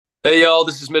Hey y'all,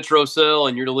 this is Mitch Rossell,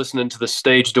 and you're listening to the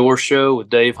Stage Door Show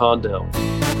with Dave Hondell.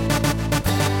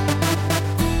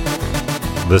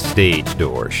 The Stage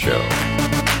Door Show,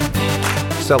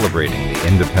 celebrating the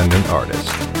independent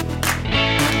artist.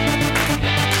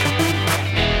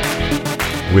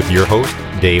 With your host,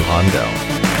 Dave Hondell.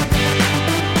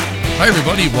 Hi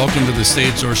everybody, welcome to the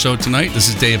Stage Door Show tonight. This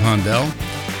is Dave Hondell.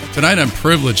 Tonight I'm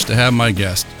privileged to have my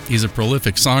guest. He's a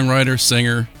prolific songwriter,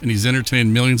 singer, and he's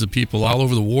entertained millions of people all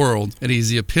over the world, and he's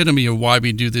the epitome of why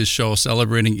we do this show,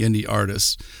 celebrating indie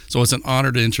artists. So it's an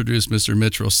honor to introduce Mr.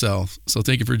 Mitch Rossell. So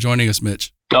thank you for joining us,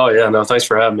 Mitch. Oh yeah, no, thanks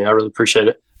for having me. I really appreciate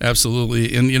it.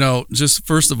 Absolutely. And, just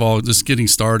first of all, just getting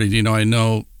started, I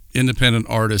know independent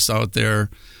artists out there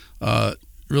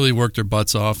really work their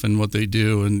butts off in what they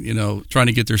do and, trying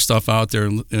to get their stuff out there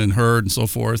and heard and so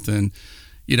forth. And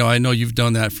I know you've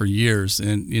done that for years,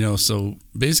 and so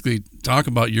basically, talk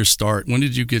about your start. When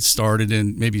did you get started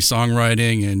in maybe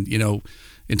songwriting, and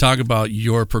talk about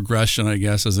your progression, I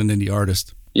guess, as an indie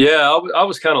artist? Yeah, I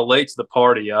was kind of late to the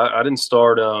party. I didn't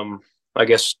start. I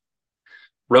guess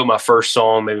wrote my first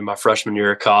song maybe my freshman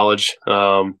year of college.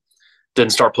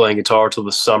 Didn't start playing guitar till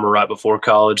the summer right before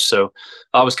college, so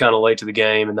I was kind of late to the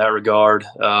game in that regard.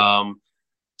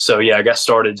 So yeah, I got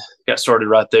started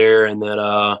right there, and then.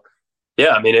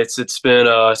 Yeah, I mean it's been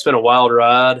a wild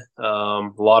ride, a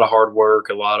lot of hard work,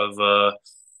 just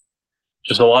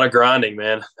a lot of grinding,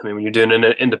 man. I mean, when you're doing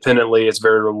it independently, it's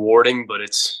very rewarding, but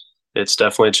it's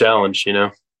definitely a challenge,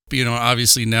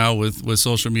 Obviously now with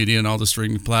social media and all the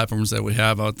streaming platforms that we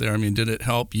have out there, I mean, did it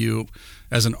help you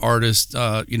as an artist,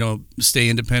 stay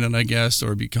independent, I guess,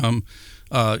 or become,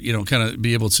 kind of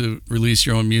be able to release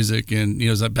your own music? And,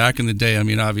 is that back in the day, I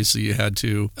mean, obviously you had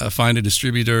to find a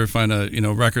distributor, find a,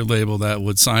 record label that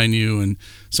would sign you. And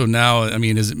so now, I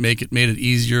mean, made it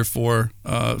easier for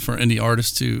indie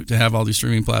artists to have all these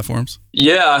streaming platforms?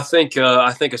 Yeah, I think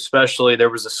especially there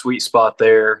was a sweet spot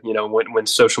there, when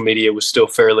social media was still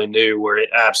fairly new, where it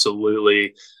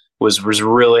absolutely was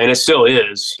really, and it still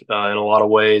is in a lot of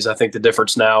ways. I think the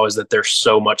difference now is that there's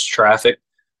so much traffic.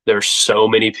 There's so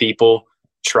many people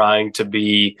trying to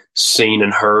be seen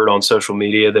and heard on social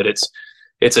media that it's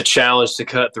a challenge to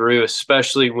cut through,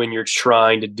 especially when you're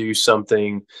trying to do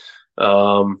something,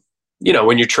 when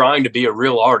you're trying to be a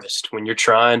real artist, when you're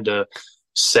trying to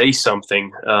say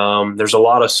something. There's a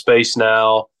lot of space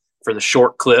now for the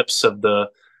short clips of the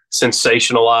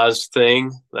sensationalized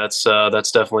thing. That's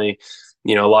definitely,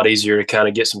 a lot easier to kind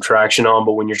of get some traction on.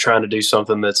 But when you're trying to do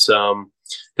something that's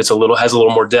has a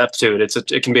little more depth to it,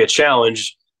 it can be a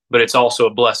challenge, but it's also a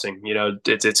blessing.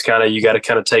 It's kind of, you got to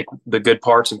kind of take the good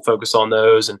parts and focus on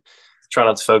those, and try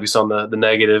not to focus on the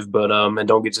negative, but and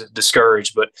don't get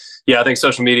discouraged. But yeah, I think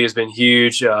social media has been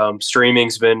huge.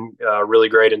 Streaming's been really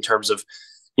great in terms of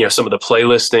some of the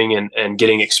playlisting and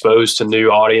getting exposed to new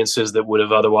audiences that would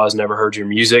have otherwise never heard your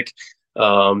music.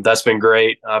 That's been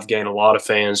great. I've gained a lot of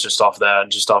fans just off that,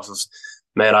 just off of,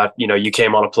 man, you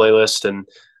came on a playlist and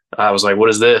I was like, what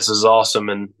is this? This is awesome.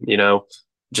 And,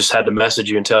 just had to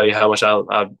message you and tell you how much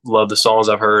I love the songs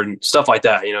I've heard and stuff like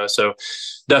that, so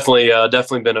definitely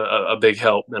been a big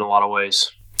help in a lot of ways.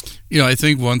 I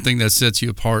think one thing that sets you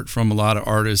apart from a lot of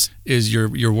artists is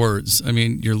your words. I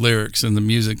mean, your lyrics and the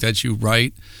music that you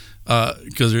write,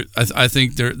 because I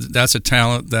think that's a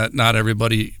talent that not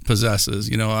everybody possesses.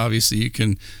 Obviously you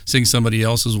can sing somebody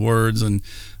else's words,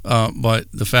 but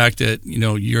the fact that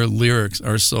your lyrics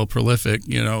are so prolific.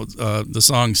 The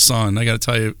song "Son," I got to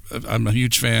tell you, I'm a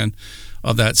huge fan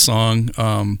of that song.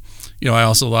 I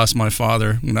also lost my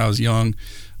father when I was young.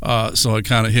 So it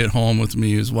kind of hit home with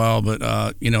me as well. But,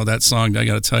 that song, I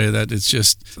got to tell you that it's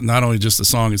just not only just the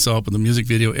song itself, but the music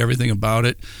video, everything about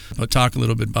it. But talk a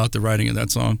little bit about the writing of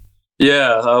that song.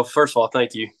 Yeah. First of all,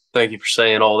 thank you. Thank you for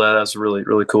saying all that. That's really,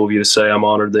 really cool of you to say. I'm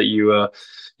honored that you've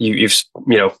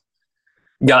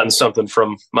gotten something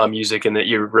from my music and that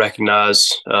you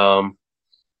recognize, I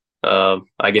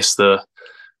guess the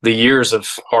years of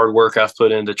hard work I've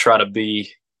put in to try to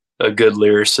be a good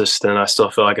lyricist, and I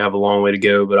still feel like I have a long way to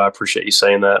go, but I appreciate you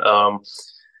saying that.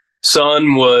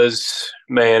 Son was,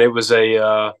 man, it was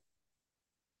an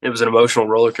emotional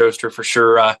roller coaster for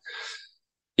sure. I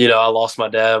lost my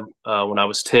dad when I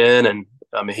was 10, and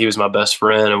I mean, he was my best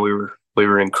friend, and we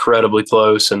were incredibly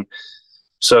close. And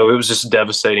so it was just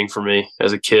devastating for me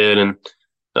as a kid. And,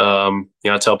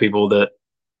 I tell people that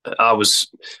I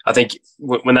think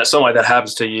when that something like that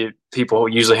happens to you, people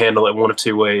usually handle it one of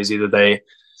two ways.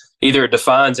 Either it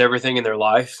defines everything in their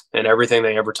life and everything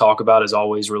they ever talk about is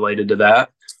always related to that,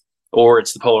 or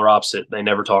it's the polar opposite. They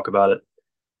never talk about it.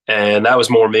 And that was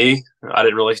more me.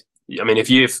 If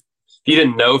you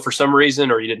didn't know for some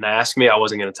reason, or you didn't ask me, I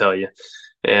wasn't going to tell you.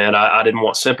 And I didn't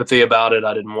want sympathy about it.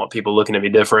 I didn't want people looking at me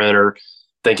different or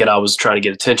thinking I was trying to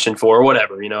get attention for or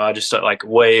whatever. I just like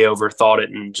way overthought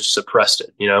it and just suppressed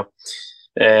it.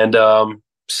 And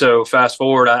so fast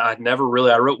forward, I never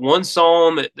really, I wrote one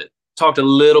song that talked a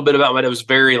little bit about it. It was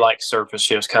very like surface.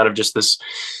 It was kind of just this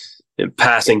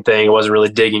passing thing. I wasn't really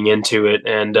digging into it.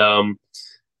 And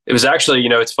it was actually,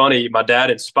 it's funny. My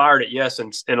dad inspired it, yes,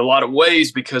 and in a lot of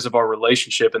ways because of our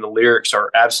relationship, and the lyrics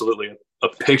are absolutely a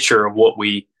picture of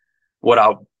what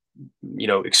I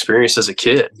experienced as a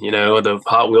kid. The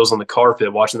Hot Wheels on the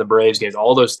carpet, watching the Braves games,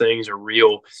 all those things are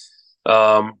real.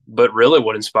 But really,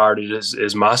 what inspired it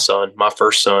is my son, my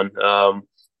first son,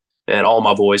 and all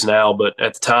my boys now. But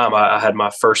at the time, I had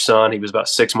my first son. He was about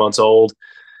 6 months old,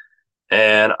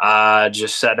 and I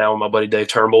just sat down with my buddy Dave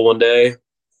Turnbull one day.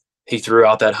 He threw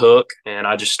out that hook, and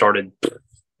I just started,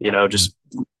 just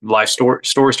life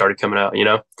story started coming out,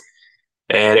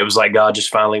 and it was like God just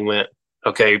finally went,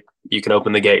 okay, you can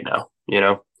open the gate now,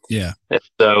 Yeah. And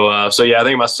so yeah, I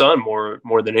think my son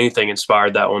more than anything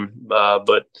inspired that one.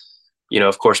 But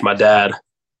of course, my dad,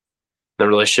 the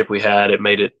relationship we had, it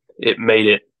made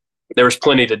it. There was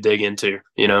plenty to dig into,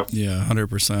 Yeah,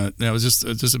 100%. Yeah, it was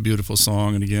just a beautiful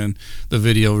song, and again, the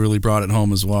video really brought it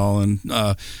home as well. And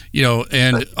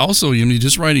and also,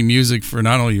 just writing music for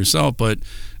not only yourself, but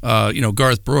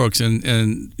Garth Brooks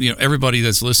and everybody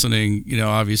that's listening,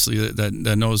 obviously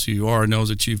that knows who you are, knows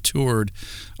that you've toured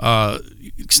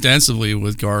extensively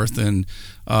with Garth, and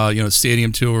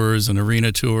stadium tours and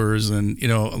arena tours, and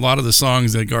a lot of the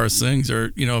songs that Garth sings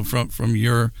are from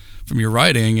your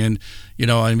writing. And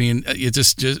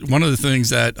it's just one of the things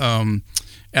that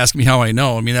Ask Me How I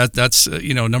Know. I mean, that's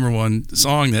number one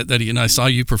song that and I saw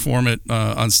you perform it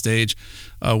on stage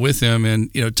with him, and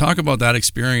talk about that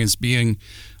experience being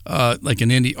like an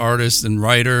indie artist and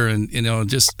writer, and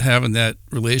just having that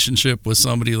relationship with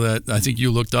somebody that I think you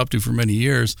looked up to for many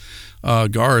years,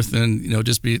 Garth, and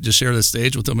just share the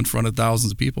stage with him in front of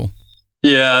thousands of people.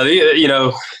 Yeah,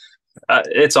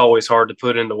 it's always hard to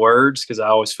put into words, because I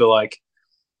always feel like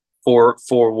for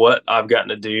what I've gotten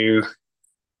to do,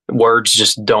 words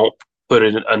just don't put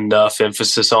enough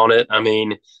emphasis on it. I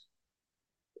mean,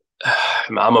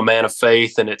 I'm a man of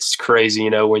faith, and it's crazy,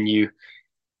 when you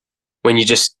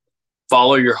just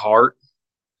follow your heart.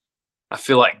 I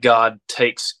feel like God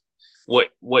takes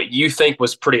what you think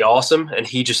was pretty awesome, and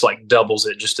he just like doubles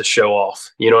it just to show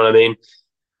off. You know what I mean?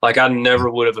 Like, I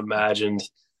never would have imagined.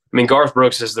 I mean, Garth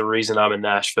Brooks is the reason I'm in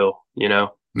Nashville,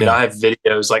 I mean, I have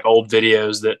videos, like old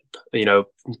videos that,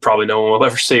 probably no one will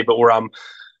ever see, but where I'm,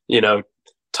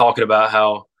 talking about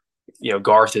how,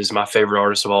 Garth is my favorite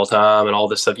artist of all time and all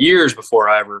this stuff, years before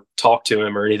I ever talked to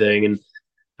him or anything.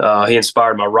 And he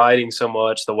inspired my writing so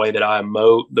much, the way that I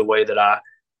emote, the way that I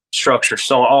structure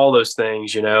song, all those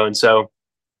things, And so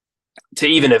to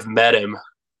even have met him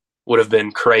would have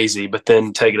been crazy. But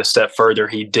then take it a step further,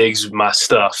 he digs my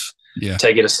stuff. Yeah.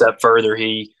 Take it a step further,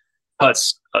 he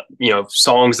cuts,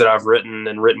 songs that I've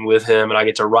written with him, and I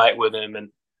get to write with him. And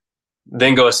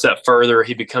then go a step further,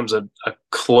 he becomes a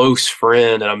close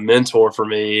friend and a mentor for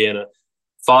me, and a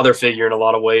father figure in a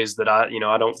lot of ways that I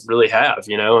don't really have,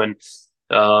 and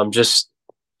just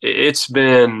it's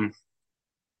been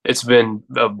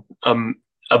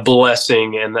a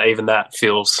blessing, and even that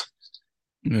feels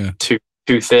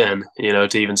too thin,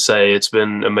 to even say. It's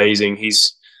been amazing.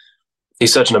 He's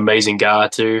such an amazing guy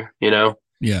too,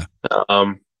 Yeah.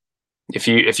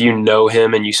 If you know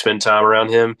him and you spend time around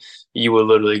him, you will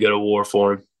literally go to war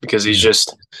for him, because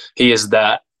he is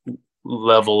that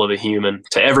level of a human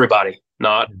to everybody,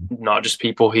 not just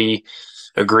people he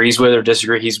agrees with or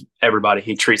disagree. He's everybody.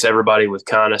 He treats everybody with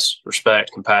kindness,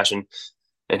 respect, compassion,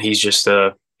 and he's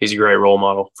a great role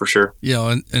model for sure.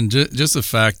 Yeah, and just the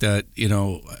fact that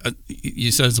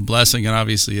you said it's a blessing, and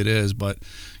obviously it is, but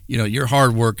your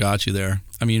hard work got you there.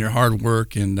 I mean, your hard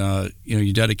work and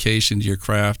your dedication to your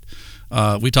craft.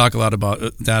 We talk a lot about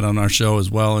that on our show as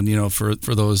well. And for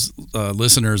those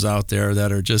listeners out there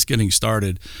that are just getting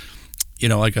started,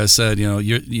 like I said,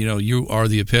 you are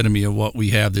the epitome of what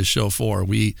we have this show for.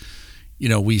 We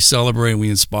celebrate and we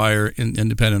inspire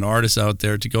independent artists out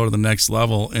there to go to the next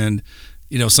level. And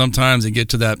sometimes they get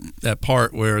to that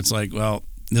part where it's like, well,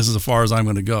 this is as far as I'm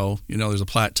going to go. There's a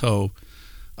plateau.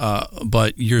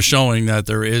 But you're showing that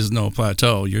there is no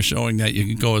plateau. You're showing that you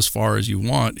can go as far as you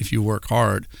want if you work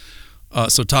hard.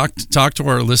 So talk to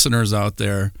our listeners out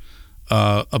there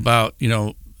about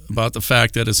the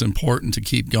fact that it's important to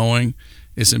keep going.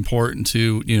 It's important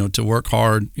to work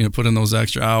hard, put in those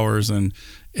extra hours, and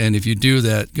And if you do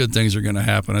that, good things are going to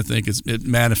happen. I think it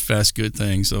manifests good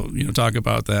things. So, talk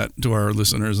about that to our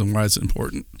listeners and why it's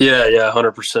important. Yeah,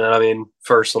 100%. I mean,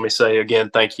 first, let me say again,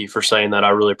 thank you for saying that. I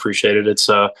really appreciate it. It's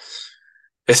a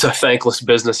thankless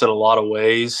business in a lot of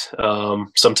ways,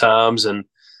 sometimes, and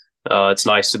it's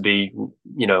nice to be,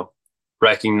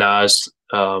 recognized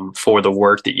for the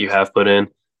work that you have put in.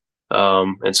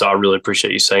 And so I really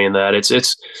appreciate you saying that.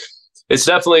 It's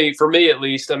definitely, for me at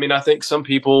least. I mean, I think some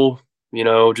people,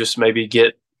 just maybe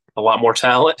get a lot more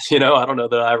talent. I don't know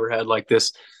that I ever had like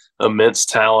this immense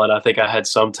talent. I think I had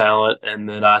some talent, and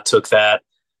then I took that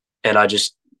and I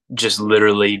just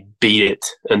literally beat it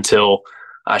until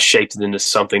I shaped it into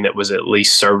something that was at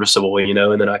least serviceable,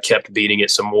 and then I kept beating it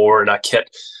some more,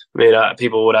 and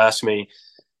people would ask me,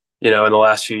 in the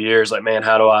last few years, like, man,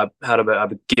 how do I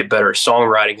get better at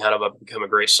songwriting? How do I become a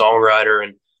great songwriter?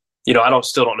 And, I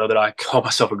still don't know that I call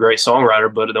myself a great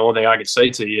songwriter, but the only thing I can say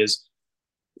to you is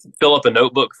fill up a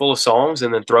notebook full of songs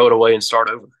and then throw it away and start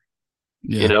over.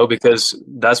 Yeah. Because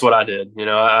that's what I did.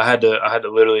 I had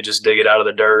to literally just dig it out of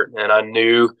the dirt. And I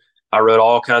knew I wrote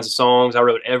all kinds of songs. I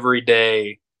wrote every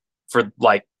day for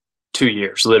like 2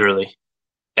 years, literally.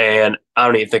 And I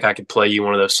don't even think I could play you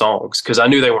one of those songs because I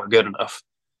knew they weren't good enough.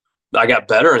 I got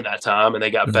better in that time, and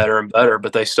they got better and better,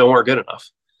 but they still weren't good enough.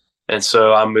 And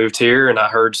so I moved here, and I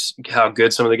heard how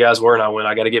good some of the guys were, and I went,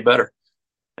 I got to get better.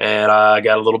 And I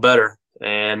got a little better.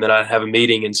 And then I'd have a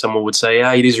meeting, and someone would say,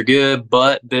 yeah, these are good,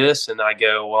 but this. And I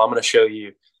go, well, I'm going to show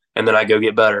you. And then I go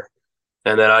get better.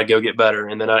 And then I go get better.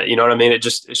 And then you know what I mean? It's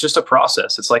just a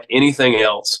process. It's like anything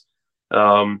else.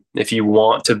 If you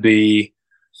want to be,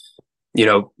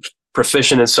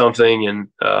 proficient in something and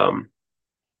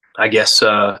I guess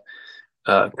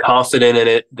confident in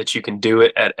it, that you can do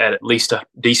it at least a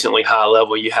decently high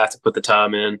level, you have to put the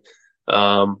time in.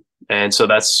 And so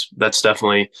that's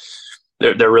definitely,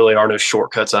 there really are no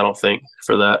shortcuts, I don't think,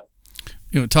 for that.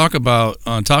 Talk about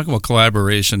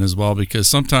collaboration as well, because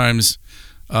sometimes,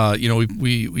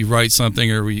 we write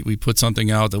something or we put something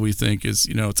out that we think is,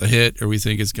 it's a hit, or we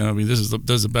think it's going to be, this is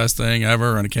the best thing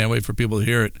ever, and I can't wait for people to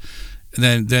hear it.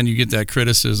 And then you get that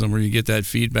criticism, or you get that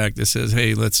feedback that says,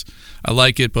 hey, I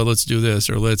like it, but let's do this,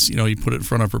 or let's, you put it in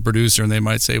front of a producer, and they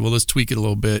might say, well, let's tweak it a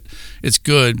little bit. It's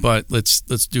good, but let's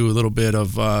do a little bit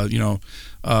of,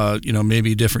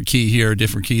 maybe a different key here, a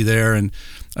different key there. And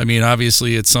I mean,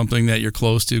 obviously it's something that you're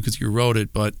close to because you wrote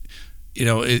it, but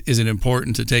is it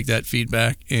important to take that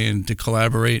feedback and to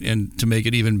collaborate and to make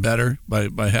it even better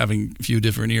by having a few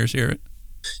different ears hear it?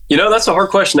 That's a hard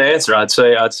question to answer. I'd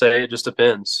say it just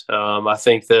depends. I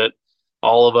think that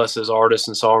all of us as artists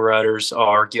and songwriters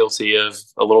are guilty of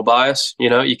a little bias. You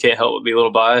can't help but be a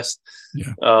little biased.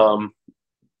 Yeah.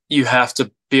 You have to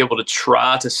be able to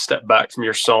try to step back from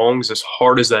your songs, as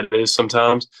hard as that is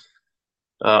sometimes.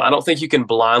 I don't think you can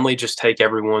blindly just take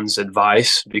everyone's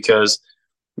advice, because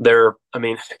look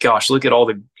at all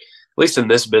at least in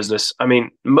this business, I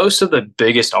mean, most of the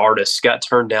biggest artists got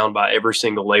turned down by every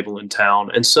single label in town,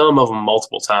 and some of them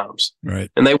multiple times. Right.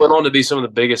 And they went on to be some of the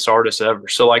biggest artists ever.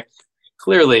 So, like,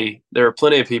 clearly there are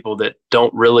plenty of people that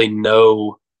don't really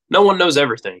know. No one knows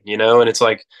everything, and it's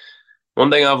like,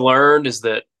 one thing I've learned is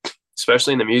that,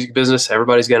 especially in the music business,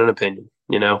 everybody's got an opinion.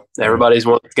 Everybody's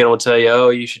going to tell you, oh,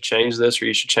 you should change this, or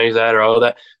you should change that, or, oh,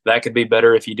 that could be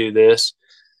better if you do this.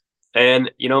 And,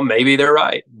 maybe they're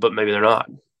right, but maybe they're not.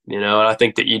 And I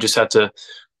think that you just have to,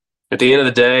 at the end of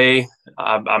the day,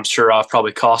 I'm sure I've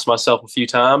probably cost myself a few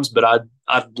times, but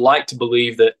I'd like to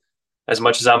believe that as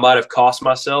much as I might have cost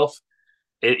myself,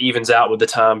 it evens out with the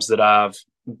times that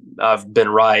I've been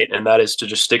right. And that is to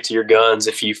just stick to your guns.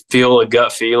 If you feel a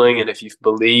gut feeling, and if you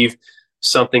believe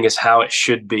something is how it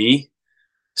should be.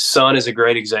 Sun is a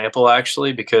great example,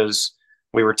 actually, because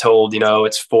we were told,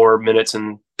 it's 4 minutes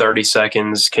and 30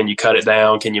 seconds. Can you cut it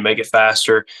down? Can you make it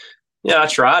faster? Yeah, I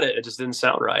tried it. It just didn't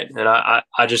sound right. And I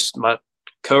my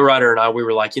co-writer and I, we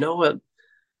were like, you know what?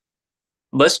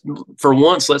 Let's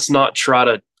not try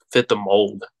to fit the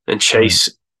mold and chase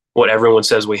what everyone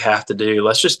says we have to do.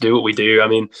 Let's just do what we do. I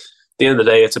mean, at the end of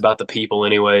the day, it's about the people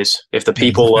anyways. If the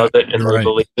people love it and they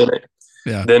believe in it,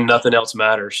 then nothing else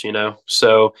matters,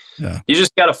 So you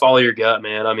just got to follow your gut,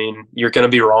 man. I mean, you're going to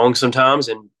be wrong sometimes,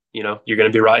 and you're going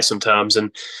to be right sometimes.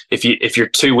 And if you're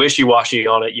too wishy-washy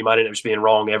on it, you might end up just being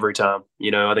wrong every time.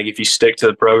 I think if you stick to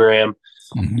the program,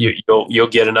 you'll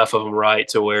get enough of them right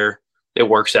to where it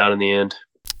works out in the end.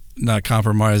 Not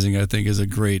compromising, I think, is a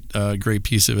great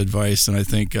piece of advice. And I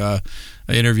think I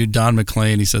interviewed Don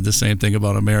McLean. He said the same thing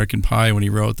about American Pie when he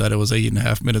wrote that it was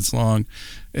 8.5 minutes long.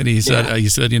 And he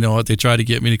said, you know what, they tried to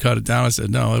get me to cut it down. I said,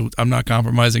 no, I'm not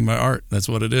compromising my art. That's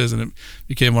what it is. And it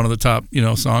became one of the top,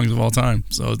 songs of all time.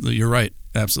 So you're right.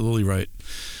 Absolutely right.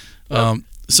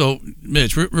 So,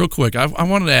 Mitch, real quick, I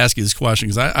wanted to ask you this question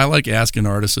because I like asking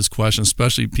artists this question,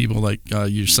 especially people like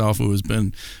yourself who've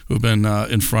been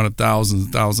in front of thousands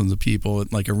and thousands of people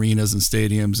at like arenas and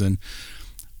stadiums. And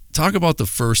talk about the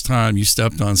first time you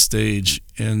stepped on stage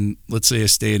in, let's say, a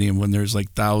stadium when there's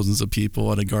like thousands of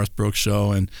people at a Garth Brooks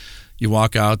show, and you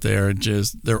walk out there and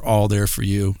just they're all there for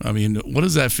you. I mean, what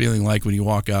is that feeling like when you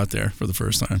walk out there for the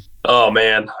first time? Oh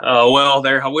man. Well,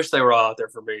 I wish they were all out there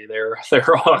for me. They're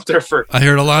all out there for. I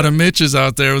heard a lot of Mitches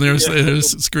out there when they're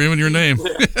screaming your name.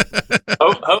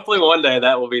 Hopefully one day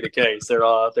that will be the case. They're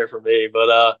all out there for me.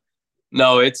 But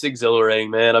no, it's exhilarating,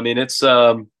 man. I mean, it's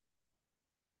the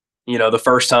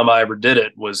first time I ever did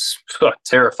it was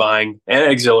terrifying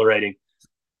and exhilarating.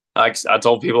 I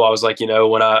told people, I was like, when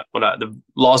the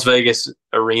Las Vegas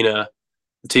arena,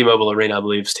 T-Mobile Arena, I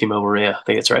believe it's T-Mobile Arena. I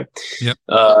think it's right. Yep.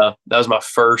 That was my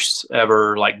first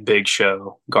ever like big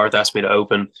show. Garth asked me to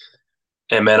open,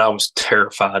 and man, I was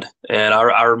terrified. And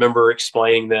I remember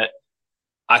explaining that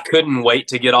I couldn't wait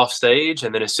to get off stage,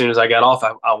 and then as soon as I got off,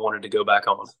 I wanted to go back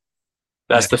on.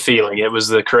 That's the feeling. It was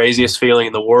the craziest feeling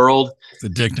in the world. It's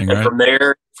addicting, and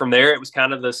right? From there, it was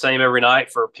kind of the same every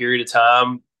night for a period of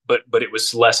time. But it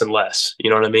was less and less, you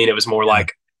know what I mean? It was more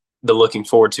like the looking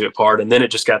forward to it part. And then it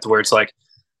just got to where it's like,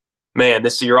 man,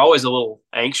 you're always a little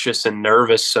anxious and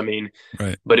nervous. I mean,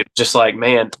 right. But it's just like,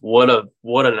 man, what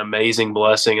an amazing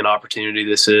blessing and opportunity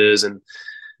this is. And,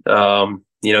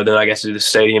 then I got to do the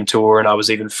stadium tour, and I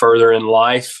was even further in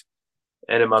life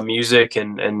and in my music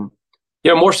and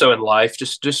more so in life,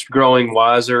 just growing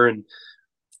wiser. And,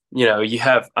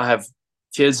 I have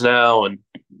kids now and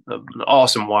an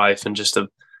awesome wife and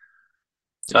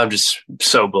I'm just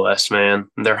so blessed, man.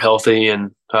 They're healthy,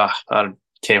 and I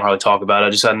can't hardly talk about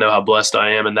it. I know how blessed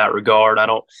I am in that regard. I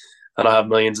don't have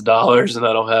millions of dollars, and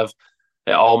I don't have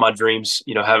all my dreams,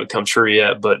 haven't come true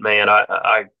yet. But man,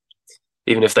 I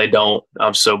even if they don't,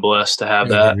 I'm so blessed to have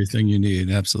that. Everything you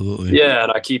need, absolutely. Yeah,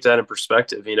 and I keep that in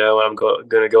perspective. I'm going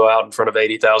to go out in front of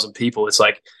 80,000 people. It's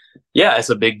like, yeah, it's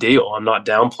a big deal. I'm not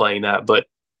downplaying that, but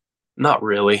not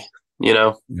really.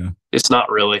 It's not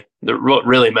really. What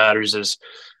really matters is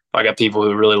I got people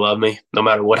who really love me no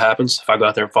matter what happens. If I go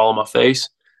out there and fall on my face,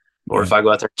 or if I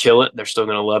go out there and kill it, they're still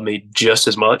going to love me just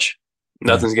as much.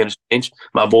 Nothing's going to change.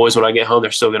 My boys, when I get home,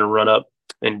 they're still going to run up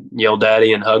and yell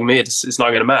daddy and hug me. It's not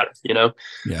going to matter,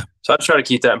 Yeah. So I try to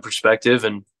keep that in perspective,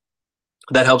 and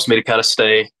that helps me to kind of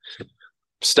stay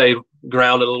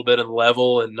grounded a little bit and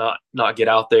level, and not get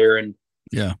out there. And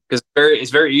because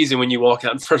it's very easy when you walk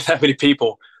out in front of that many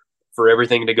people for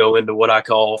everything to go into what I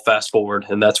call fast forward.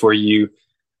 And that's where you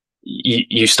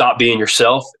stop being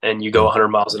yourself and you go 100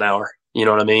 miles an hour. You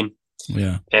know what I mean?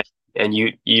 Yeah. And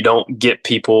you don't get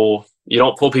people, you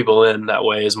don't pull people in that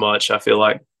way as much, I feel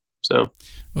like. So,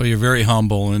 well, you're very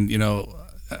humble, and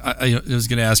I was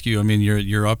going to ask you. I mean,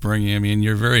 your upbringing. I mean,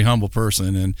 you're a very humble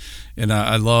person, and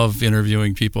I love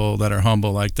interviewing people that are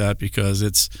humble like that, because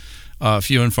it's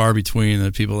few and far between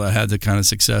the people that had the kind of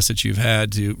success that you've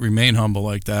had to remain humble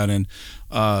like that. And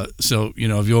so,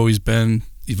 have you always been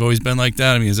like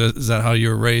that? I mean, is that how you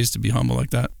were raised, to be humble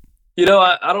like that?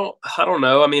 I don't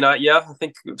know. I mean, I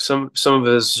think some of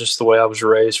it is just the way I was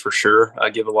raised, for sure.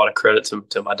 I give a lot of credit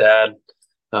to my dad,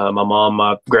 my mom,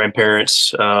 my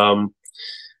grandparents.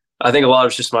 I think a lot of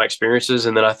it's just my experiences,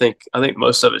 and then I think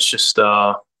most of it's just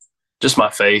my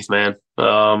faith, man.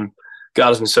 God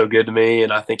has been so good to me,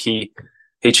 and I think he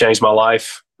changed my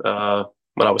life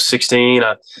when I was 16.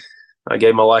 I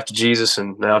gave my life to Jesus,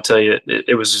 and now I'll tell you,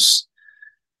 it was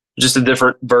just a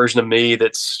different version of me.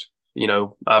 That's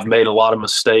I've made a lot of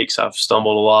mistakes. I've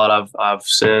stumbled a lot. I've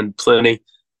sinned plenty,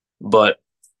 but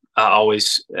I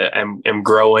always am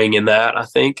growing in that, I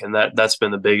think. And that's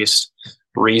been the biggest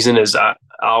reason, is I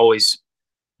always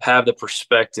have the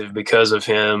perspective, because of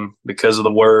him, because of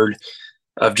the word,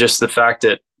 of just the fact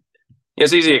that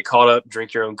it's easy to get caught up,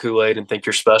 drink your own Kool-Aid and think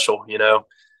you're special.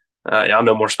 I'm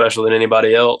no more special than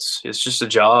anybody else. It's just a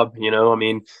job. I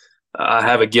mean, I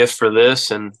have a gift for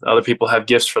this, and other people have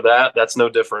gifts for that. That's no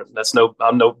different. This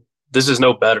is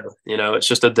no better. It's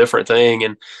just a different thing.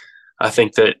 And I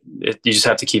think that you just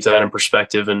have to keep that in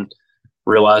perspective and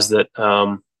realize that,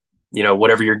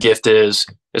 whatever your gift is,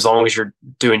 as long as you're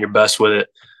doing your best with it,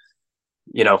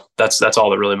 that's all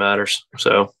that really matters.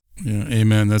 So. Yeah,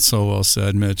 amen. That's so well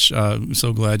said, Mitch. I'm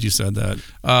so glad you said that.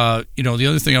 The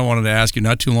other thing I wanted to ask you,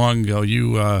 not too long ago,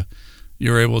 you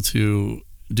were able to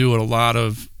do what a lot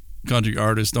of country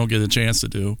artists don't get a chance to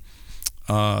do.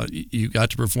 You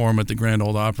got to perform at the Grand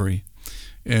Ole Opry,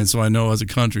 And so I know as a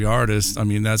country artist, I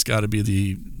mean, that's got to be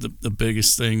the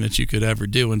biggest thing that you could ever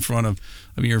do in front of,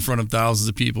 I mean, you're in front of thousands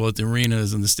of people at the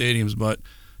arenas and the stadiums, but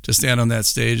to stand on that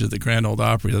stage at the Grand Ole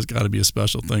Opry, that's got to be a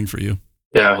special thing for you.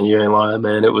 Yeah, you ain't lying,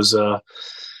 man. It was, it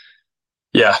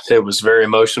was very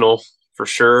emotional for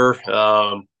sure.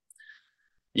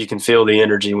 You can feel the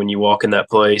energy when you walk in that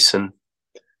place. And,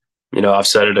 I've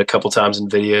said it a couple times in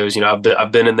videos,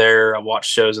 I've been in there, I've watched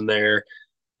shows in there.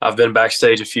 I've been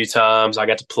backstage a few times. I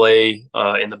got to play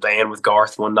in the band with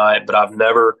Garth one night, but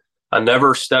I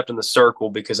never stepped in the circle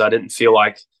because I didn't feel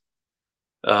like,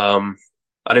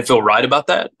 I didn't feel right about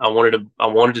that. I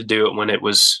wanted to do it when it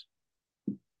was,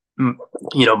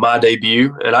 my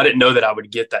debut, and I didn't know that I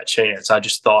would get that chance. I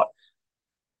just thought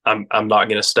I'm not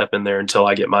going to step in there until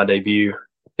I get my debut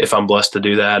if I'm blessed to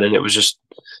do that. And it was just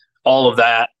all of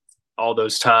that, all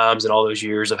those times and all those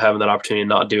years of having that opportunity and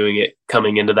not doing it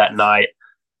coming into that night.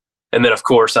 And then, of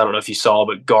course, I don't know if you saw,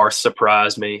 but Garth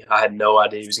surprised me. I had no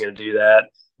idea he was going to do that.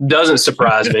 Doesn't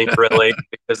surprise me, really,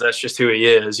 because that's just who he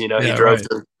is. He drove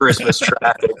through Christmas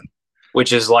traffic,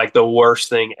 which is like the worst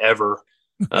thing ever.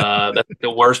 That's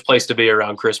the worst place to be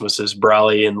around Christmas is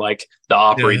Briley and like the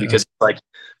Opry, because it's like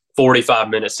 45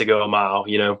 minutes to go a mile.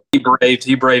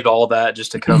 He braved all that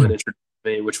just to come and introduce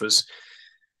me, which was,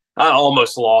 I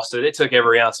almost lost it. It took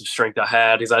every ounce of strength I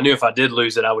had because I knew if I did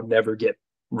lose it, I would never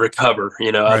recover.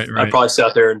 I'd probably sit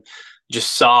out there and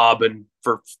just sob and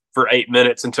for 8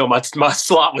 minutes until my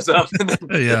slot was up, and then,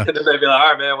 and then they'd be like,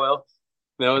 "All right, man, well,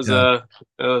 that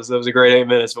was a great 8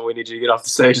 minutes, but we need you to get off the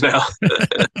stage now."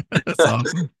 That's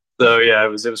awesome. So yeah, it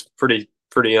was pretty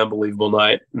unbelievable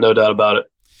night, no doubt about it.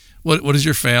 What is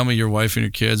your family, your wife, and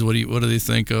your kids? What do they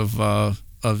think of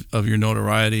your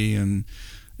notoriety and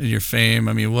your fame?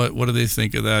 I mean, what do they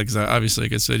think of that? Because obviously,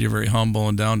 like I said, you're very humble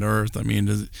and down to earth. I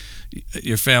mean,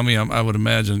 your family, I would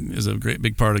imagine, is a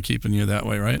big part of keeping you that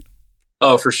way, right?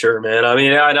 Oh, for sure, man. I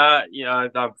mean,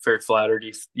 I'm very flattered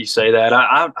you say that.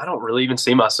 I don't really even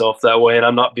see myself that way, and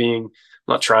I'm not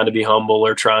trying to be humble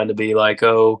or trying to be like,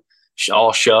 oh,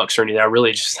 all shucks or anything. I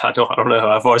don't know.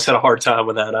 I've always had a hard time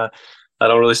with that. I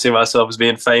don't really see myself as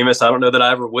being famous. I don't know that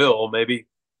I ever will. Maybe,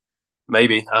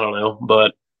 I don't know.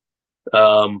 But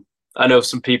I know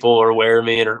some people are aware of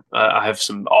me, and I have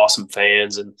some awesome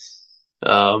fans, and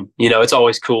it's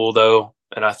always cool though.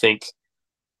 And I think,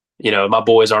 my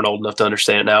boys aren't old enough to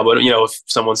understand now, but if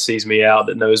someone sees me out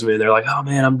that knows me and they're like, "Oh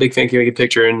man, I'm a big fan, can we get a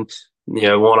picture?" and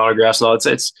want autographs and all,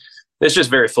 it's just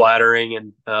very flattering,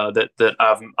 and that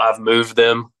I've moved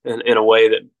them in a way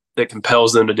that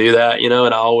compels them to do that, and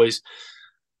I always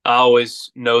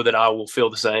know that I will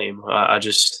feel the same. I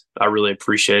really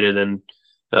appreciate it, and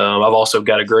I've also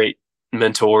got a great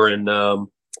mentor and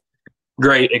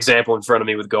great example in front of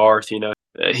me with Garth.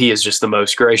 He is just the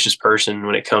most gracious person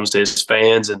when it comes to his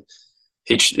fans, and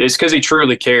it's because he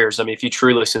truly cares. I mean, if you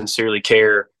truly sincerely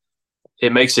care,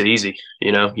 it makes it easy.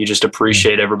 You just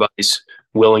appreciate everybody's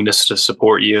willingness to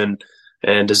support you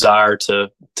and desire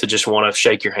to just want to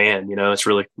shake your hand. It's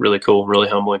really, really cool, really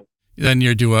humbling. Then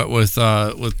your duet with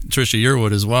Trisha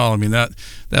Yearwood as well. I mean, that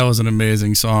was an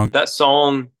amazing song. That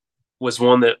song was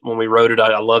one that when we wrote it,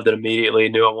 I loved it immediately,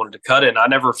 knew I wanted to cut it. And I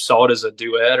never saw it as a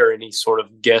duet or any sort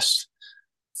of guest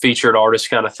featured artist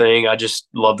kind of thing. I just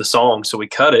loved the song. So we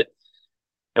cut it.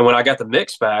 And when I got the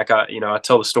mix back, I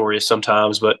tell the story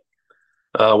sometimes, but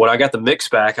when I got the mix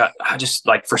back, I just,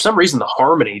 like, for some reason, the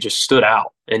harmony just stood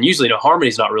out. And usually, harmony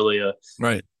is not really a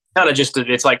right. Kind of just,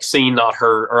 it's like seen, not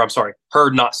heard, or I'm sorry,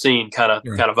 heard, not seen kind of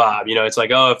vibe. It's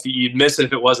like, oh, if you'd miss it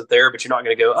if it wasn't there, but you're not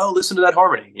going to go, oh, listen to that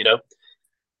harmony,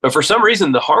 But for some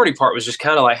reason, the harmony part was just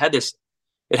kind of like,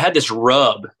 it had this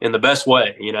rub in the best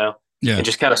way, It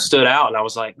just kind of stood out. And I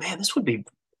was like, man, this would be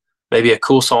maybe a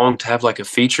cool song to have like a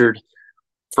featured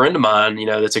friend of mine,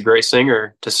 that's a great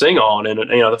singer to sing on. And,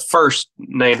 the first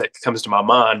name that comes to my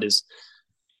mind is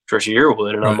Trisha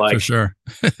Yearwood. And I'm like, for sure.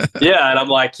 Yeah. And I'm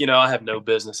like, I have no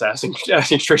business asking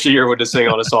Trisha Yearwood to sing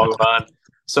on a song of mine.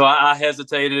 So I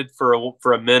hesitated for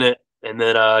a minute, and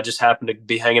then just happened to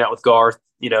be hanging out with Garth,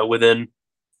 within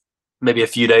maybe a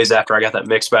few days after I got that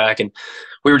mix back, and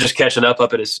we were just catching up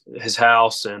at his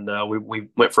house, and we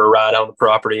went for a ride out on the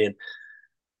property,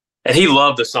 and he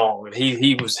loved the song. And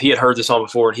he had heard the song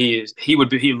before, and he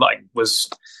was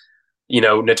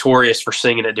notorious for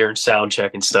singing it during sound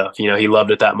check and stuff. He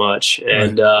loved it that much,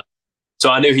 and so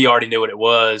I knew he already knew what it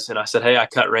was. And I said, "Hey, I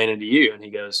ran into you," and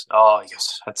he goes,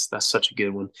 "That's such a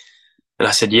good one." And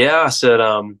I said, "Yeah." I said,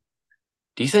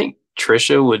 "Do you think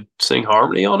Trisha would sing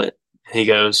harmony on it?" And he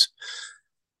goes,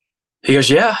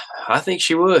 "Yeah, I think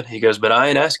she would." He goes, "But I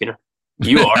ain't asking her.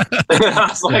 You are." I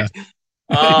was like,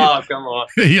 Oh, come on.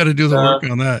 You got to do the work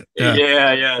on that.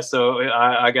 Yeah. Yeah. So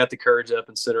I got the courage up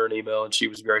and sent her an email, and she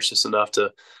was gracious enough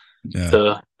to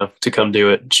Yeah. to come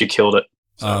do it. She killed it.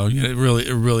 So. Oh, yeah, it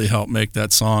really helped make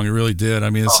that song. It really did. I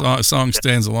mean, the song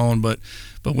stands alone, but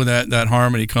when that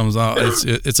harmony comes out,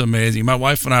 it's amazing. My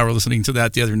wife and I were listening to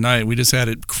that the other night. We just had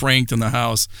it cranked in the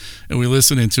house, and we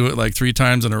listened to it like 3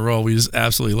 times in a row. We just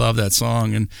absolutely love that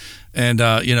song, and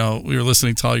you know, we were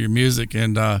listening to all your music,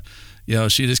 and you know,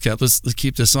 she just kept, let's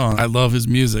keep this on. I love his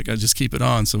music. I just keep it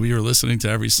on. So we were listening to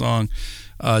every song,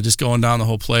 just going down the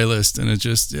whole playlist, and it's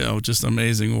just, you know, just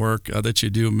amazing work that you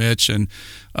do, Mitch. And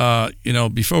you know,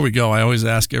 before we go, I always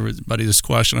ask everybody this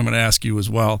question. I'm going to ask you as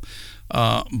well.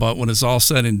 But when it's all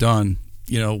said and done,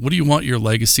 you know, what do you want your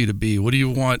legacy to be? What do you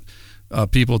want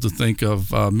people to think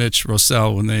of Mitch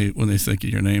Rossell when they think of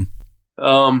your name?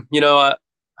 You know,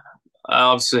 I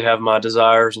obviously have my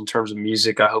desires in terms of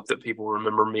music. I hope that people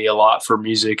remember me a lot for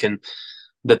music, and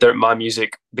that my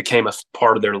music became a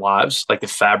part of their lives, like the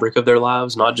fabric of their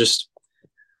lives, not just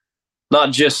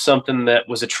something that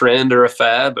was a trend or a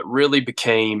fad, but really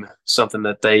became something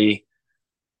that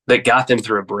got them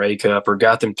through a breakup, or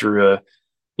got them through a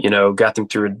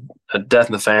death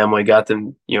in the family, got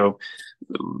them, you know,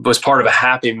 was part of a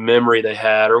happy memory they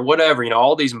had, or whatever, you know,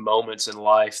 all these moments in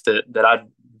life that I'd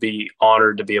be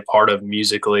honored to be a part of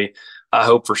musically. I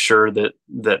hope for sure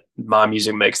that my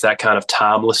music makes that kind of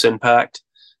timeless impact,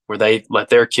 where they let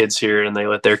their kids hear it and they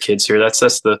let their kids hear. That's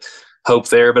the hope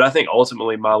there. But I think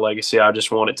ultimately my legacy, I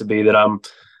just want it to be that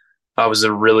I was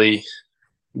a really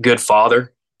good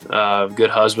father, good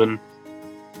husband,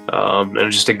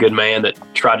 and just a good man that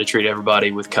tried to treat everybody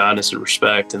with kindness and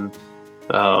respect, and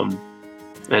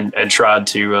tried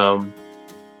to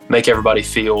make everybody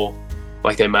feel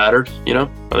like they mattered. You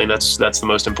know, I mean, that's the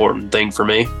most important thing for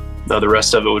me. The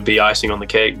rest of it would be icing on the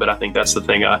cake, but I think that's the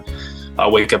thing I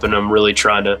wake up and I'm really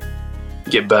trying to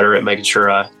get better at making sure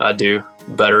I do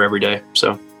better every day.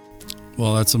 So,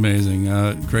 well, that's amazing.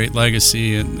 Great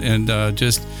legacy, and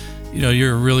just, you know,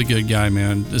 you're a really good guy,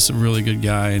 man. Just a really good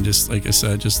guy, and just like I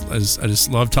said, I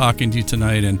just love talking to you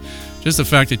tonight, and just the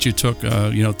fact that you took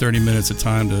 30 minutes of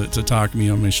time to talk to me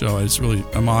on my show.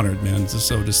 I'm honored, man.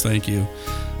 So just thank you.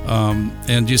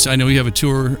 And just, I know you have a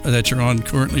tour that you're on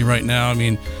currently right now. I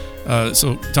mean,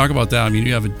 so talk about that. I mean,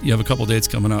 you have a couple dates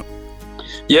coming up.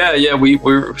 Yeah,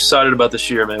 we're excited about this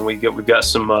year, man. We've got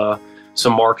some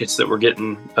markets that we're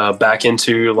getting back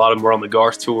into. A lot of them are on the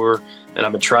Garth tour, and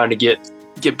I've been trying to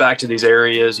get back to these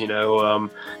areas, you know.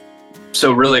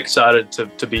 So really excited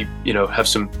to be, you know, have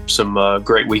some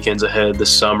great weekends ahead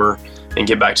this summer, and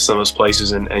get back to some of those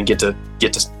places, and get to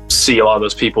see a lot of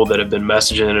those people that have been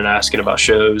messaging and asking about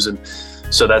shows. And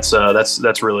so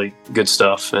that's really good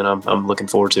stuff, and I'm looking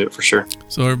forward to it for sure.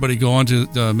 So everybody go on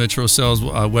to Mitch Rossell's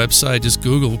website. Just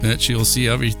Google Mitch. You'll see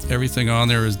everything on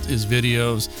there. His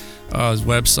videos, his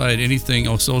website, anything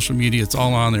on social media. It's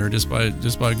all on there just by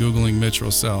Googling Mitch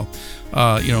Rossell.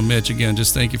 You know, Mitch, again,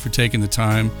 just thank you for taking the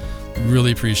time.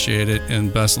 Really appreciate it,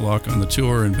 and best of luck on the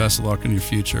tour, and best of luck in your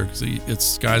future, because it's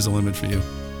sky's the limit for you.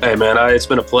 Hey man, it's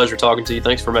been a pleasure talking to you.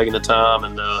 Thanks for making the time,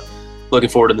 and looking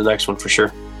forward to the next one for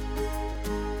sure.